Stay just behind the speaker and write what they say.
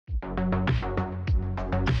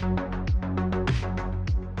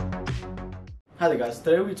Hi there guys,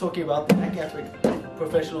 today we're talking about the AFRIC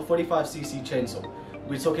Professional 45cc chainsaw.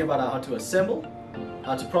 We're talking about how to assemble,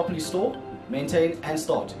 how to properly store, maintain and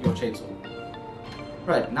start your chainsaw.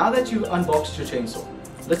 Right, now that you've unboxed your chainsaw,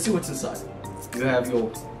 let's see what's inside. You have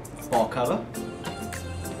your bar cover,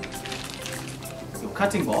 your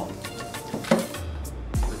cutting bar,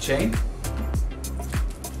 the chain,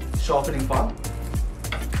 sharpening file,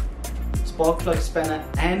 spark plug spanner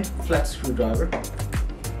and flat screwdriver,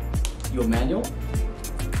 your manual,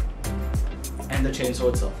 and the chainsaw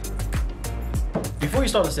itself. Before you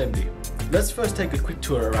start assembly, let's first take a quick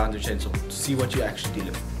tour around your chainsaw to see what you're actually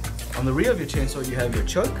dealing with. On the rear of your chainsaw you have your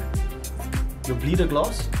choke, your bleeder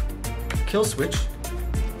glass, kill switch,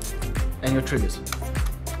 and your triggers.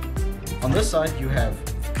 On this side you have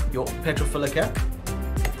your petrol filler cap,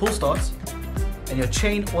 pull starts, and your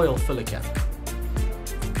chain oil filler cap.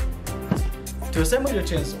 To assemble your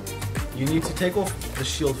chainsaw, you need to take off the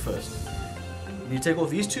shield first. You take off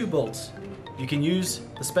these two bolts. You can use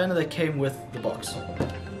the spanner that came with the box.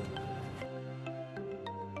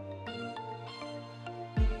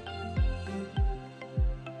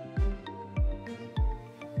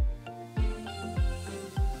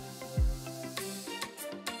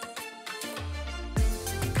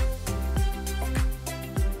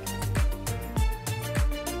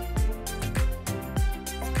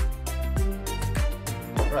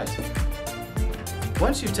 Right.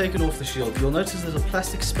 Once you've taken off the shield, you'll notice there's a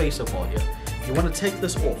plastic spacer bar here. You want to take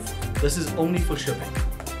this off. This is only for shipping.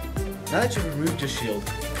 Now that you've removed your shield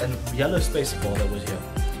and the yellow spacer bar that was here,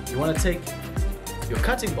 you want to take your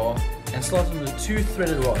cutting bar and slot it with two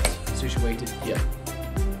threaded rods situated here.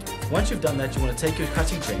 Once you've done that, you want to take your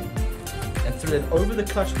cutting chain and thread it over the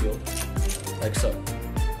clutch wheel, like so.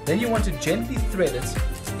 Then you want to gently thread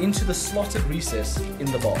it into the slotted recess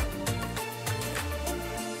in the bar.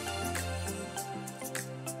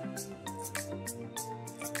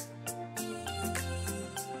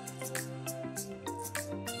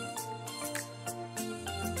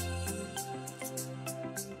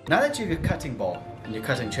 Now that you have your cutting bar and your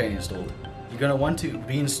cutting chain installed, you're going to want to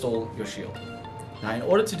reinstall your shield. Now in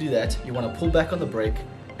order to do that, you want to pull back on the brake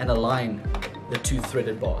and align the two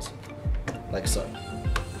threaded bars, like so.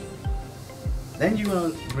 Then you're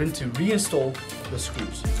going to reinstall the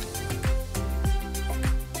screws.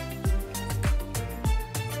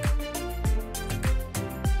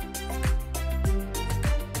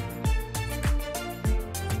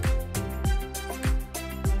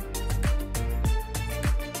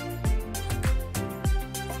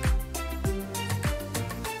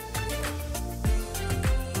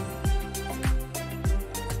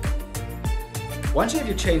 Once you have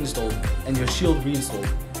your chain installed and your shield reinstalled,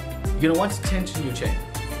 you're going to want to tension your chain.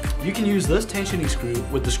 You can use this tensioning screw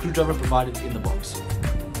with the screwdriver provided in the box.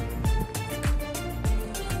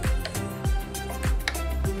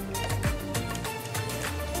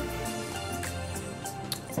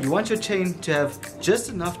 You want your chain to have just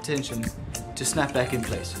enough tension to snap back in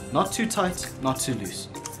place. Not too tight, not too loose.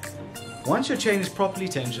 Once your chain is properly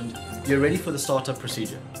tensioned, you're ready for the startup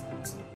procedure.